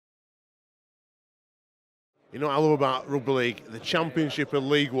You know what I love about rugby league? The Championship and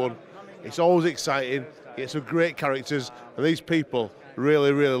League One. It's always exciting. It's some great characters, and these people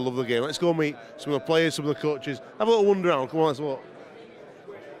really, really love the game. Let's go meet some of the players, some of the coaches. Have a little wander around. Come on, let's walk.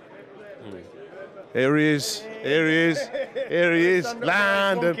 Here he is. Here he is. Here he is.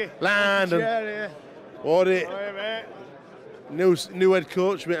 Landon. Landon. What it? New head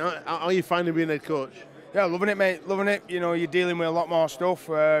coach, mate. How are you finding being head coach? Yeah, loving it, mate. Loving it. You know, you're dealing with a lot more stuff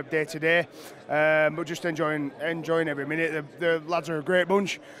day to day, but just enjoying every minute. The lads are a great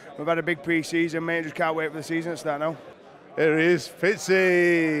bunch. We've had a big pre-season, mate. Just can't wait for the season to start now. Here he is,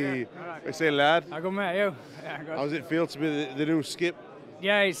 Fitzy. What's say, lad? How good, mate? You? Yeah, good. How does it feel to be the new skip?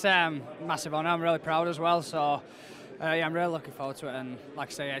 Yeah, it's massive honour. I'm really proud as well. So, yeah, I'm really looking forward to it. And like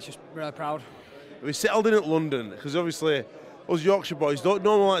I say, yeah, it's just really proud. We settled in at London because obviously us Yorkshire boys don't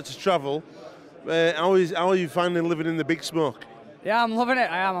normally like to travel. How are you finding living in the big smoke? Yeah, I'm loving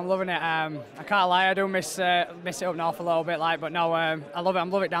it. I'm loving it. I can't lie, I do miss it up north a little bit, but no, I love it. I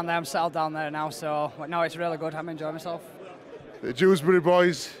love it down there. I'm settled down there now, so no, it's really good. I'm enjoying myself. The Dewsbury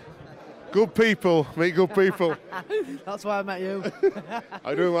boys, good people, meet good people. That's why I met you. How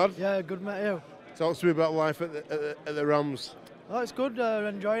you doing, lad? Yeah, good met you. Talk to me about life at the Rams. Oh, it's good.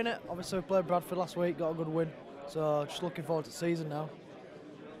 Enjoying it. Obviously, we played Bradford last week, got a good win. So just looking forward to the season now.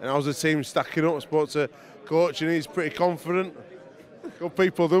 And how's the team stacking up? Spoke to coach and he's pretty confident. Good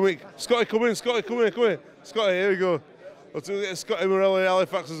people, don't we? Scotty, come in. Scotty, come here. Scotty, here we go. Let's get Scotty Morelli,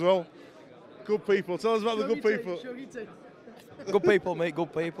 Halifax as well. Good people. Tell us about the good people. Good people, mate.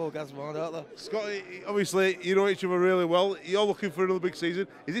 Good people. Guys, more, don't they? Scotty, obviously, you know each other really well. You're looking for another big season.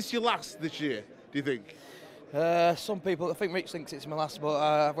 Is this your last this year, do you think? Some people, I think Rich thinks it's my last, but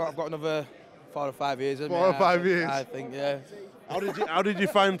I've got another 4 or 5 years. 4 or 5 years? I think, yeah. How did you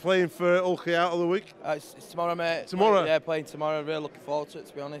find playing for Ulkey out of the week? It's tomorrow, mate. Tomorrow? Yeah, playing tomorrow. I'm really looking forward to it,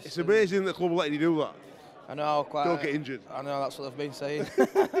 to be honest. It's amazing that the club will let you do that. I know, quite. Don't get injured. I know, that's what I've been saying.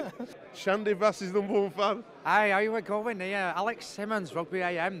 Shandy Bass is number 1 fan. Hi, how you going? Yeah, Alex Simmons, Rugby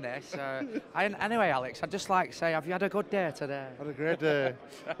AM this. Anyway, Alex, I'd just like to say, have you had a good day today? Had a great day.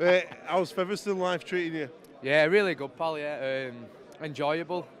 How's Featherstone life treating you? Yeah, really good, pal, yeah.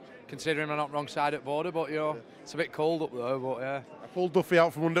 Enjoyable, considering I'm not wrong side at border, but, you know, it's a bit cold up there, but, yeah. I pulled Duffy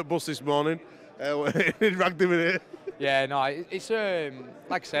out from under the bus this morning. Dragged him in here. Yeah, no, it's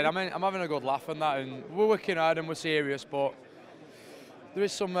like I said, I'm having a good laugh on that, and we're working hard and we're serious, but there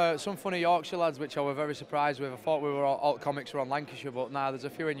is some funny Yorkshire lads which I was very surprised with. I thought we were all comics were on Lancashire, but nah, there's a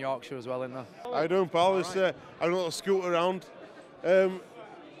few in Yorkshire as well in there. How you doing, pal? It's I'm going to scoot around.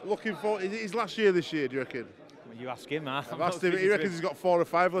 Looking for his last year this year, do you reckon? You ask him, man. I've asked him. He reckons he's got 4 or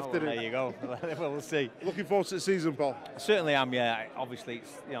 5 left in it. There you go. We'll see. Looking forward to the season, Paul. I certainly am. Yeah. Obviously,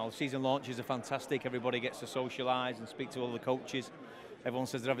 it's, season launches are fantastic. Everybody gets to socialise and speak to all the coaches. Everyone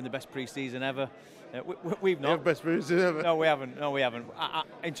says they're having the best pre-season ever. We've not. The best pre-season ever. No, we haven't. No, we haven't.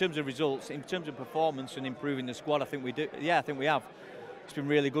 In terms of results, in terms of performance and improving the squad, I think we do. Yeah, I think we have. It's been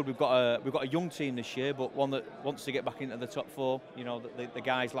really good. We've got a young team this year, but one that wants to get back into the top 4. You know, the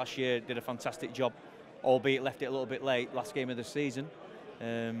guys last year did a fantastic job, albeit left it a little bit late, last game of the season.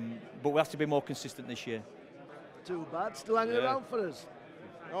 But we have to be more consistent this year. Too bad, still hanging around for us.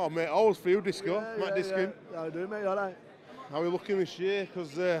 Oh, mate, always for you, Disco. Matt Diskin. Yeah. How are you doing, mate? All right. How are we looking this year?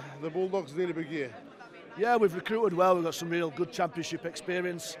 Because the Bulldogs need a big year. Yeah, we've recruited well. We've got some real good championship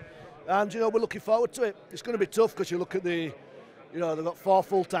experience. And, we're looking forward to it. It's going to be tough because you look at they've got 4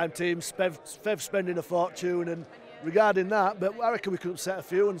 full-time teams, Fev spending a fortune, and regarding that, but I reckon we could upset a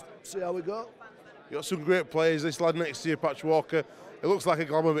few and see how we go. You've got some great players. This lad next to you, Patch Walker, he looks like a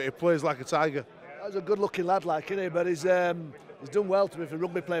glamour, but he plays like a tiger. He's a good-looking lad, isn't he? But he's done well to be for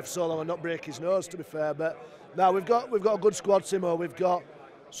rugby player for so long and not break his nose, to be fair. But now we've got a good squad, Simo. We've got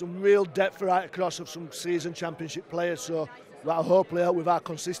some real depth right across of some season championship players, so that'll hopefully help with our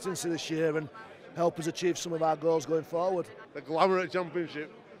consistency this year and help us achieve some of our goals going forward. The glamour at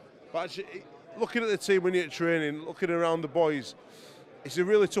championship. But actually, looking at the team when you're at training, looking around the boys, it's a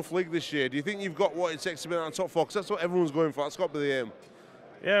really tough league this year. Do you think you've got what it takes to be on top 4? Because that's what everyone's going for. That's got to be the aim.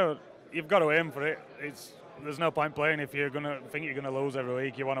 Yeah, you've got to aim for it. There's no point playing if you're going to think you're going to lose every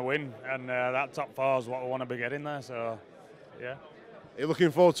week. You want to win, and that top 4 is what we want to be getting there. So, yeah. Are you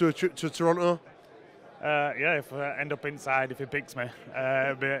looking forward to a trip to Toronto? Yeah, if I end up inside, if he picks me,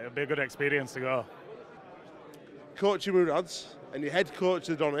 it'll be a good experience to go. Coaching Murads and your head coach,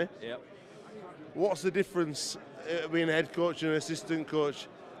 Donny. Yep. What's the difference being a head coach and an assistant coach?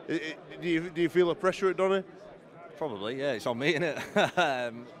 Do you feel the pressure at Donny? Probably, yeah. It's on me, isn't it?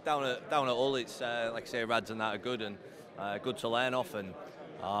 down at Hull, it's like I say, Rads and that are good and good to learn off and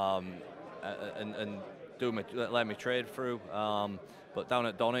learn my trade through. But down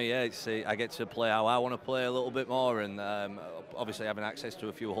at Donny, yeah, I get to play how I want to play a little bit more, and obviously having access to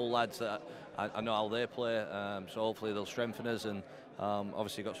a few Hull lads that I know how they play, so hopefully they'll strengthen us, and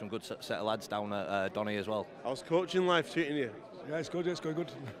obviously got some good set of lads down at Donny as well. How's coaching life treating you? Yeah, it's good. It's going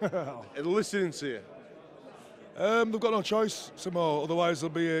good. They're listening to you. They've got no choice, Simo, otherwise they'll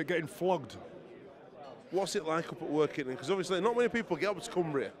be getting flogged. What's it like up at working? Because obviously not many people get up to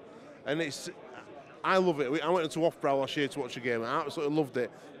Cumbria, and I love it. I went to Off-Brow last year to watch a game. I absolutely loved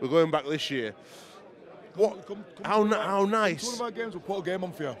it. We're going back this year. How nice? Come to one of our games, we'll put a game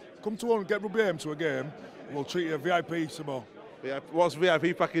on for you. Come to one, get rugby to a game, we'll treat you VIP, Simo. What's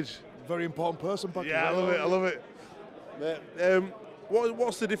VIP package? Very important person package. Yeah, I love it.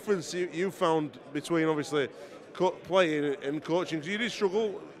 What's the difference you found between obviously playing and coaching? Because you did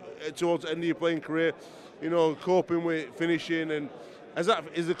struggle towards the end of your playing career, coping with finishing, and is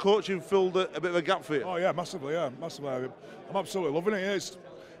the coaching filled a bit of a gap for you? Oh yeah, massively. I'm absolutely loving it. Yeah, it's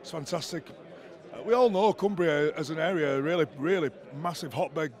fantastic. We all know Cumbria as an area, really massive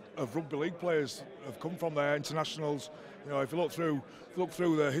hotbed of rugby league players have come from there, internationals. If you look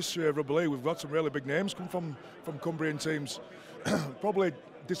through the history of rugby league, we've got some really big names come from Cumbrian teams. Probably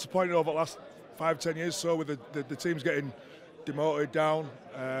disappointed over the last 5-10 years so with the teams getting demoted down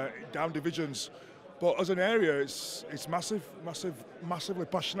divisions. But as an area, it's massively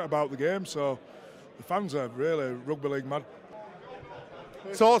passionate about the game. So the fans are really rugby league mad.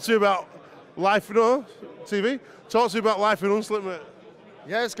 Talk to me about life in TV. Talk to me about life in Unslip, mate.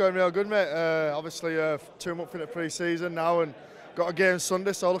 Yeah, it's going real good, mate. Obviously, 2 months into pre-season now, and got a game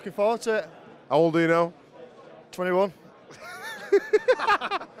Sunday, so looking forward to it. How old are you now? 21.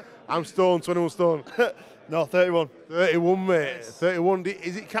 I'm Stone, 21 Stone. No, 31. 31, mate. Yes. 31.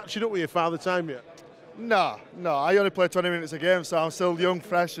 Is it catching up with your father time yet? No. I only play 20 minutes a game, so I'm still young,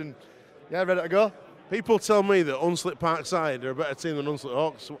 fresh, and yeah, ready to go. People tell me that Unslip Parkside are a better team than Unslip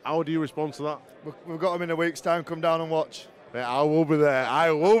Hawks. How do you respond to that? We've got them in a week's time. Come down and watch. Yeah, I will be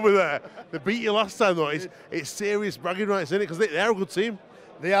there. They beat you last time, though. It's serious bragging rights, isn't it? Because they're a good team.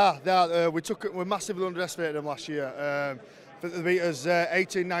 They are. We massively underestimated them last year. They beat us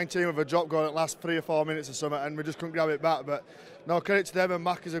 18-19 with a drop goal at last 3 or 4 minutes or something, and we just couldn't grab it back. But no, credit to them, and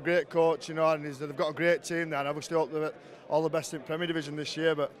Mac is a great coach, and they've got a great team there, and I obviously hope they're all the best in Premier Division this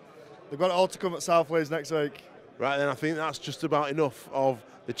year, but they've got it all to come at South Wales next week. Right then, I think that's just about enough of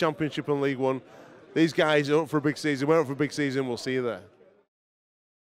the Championship and League One. These guys are up for a big season. We're up for a big season. We'll see you there.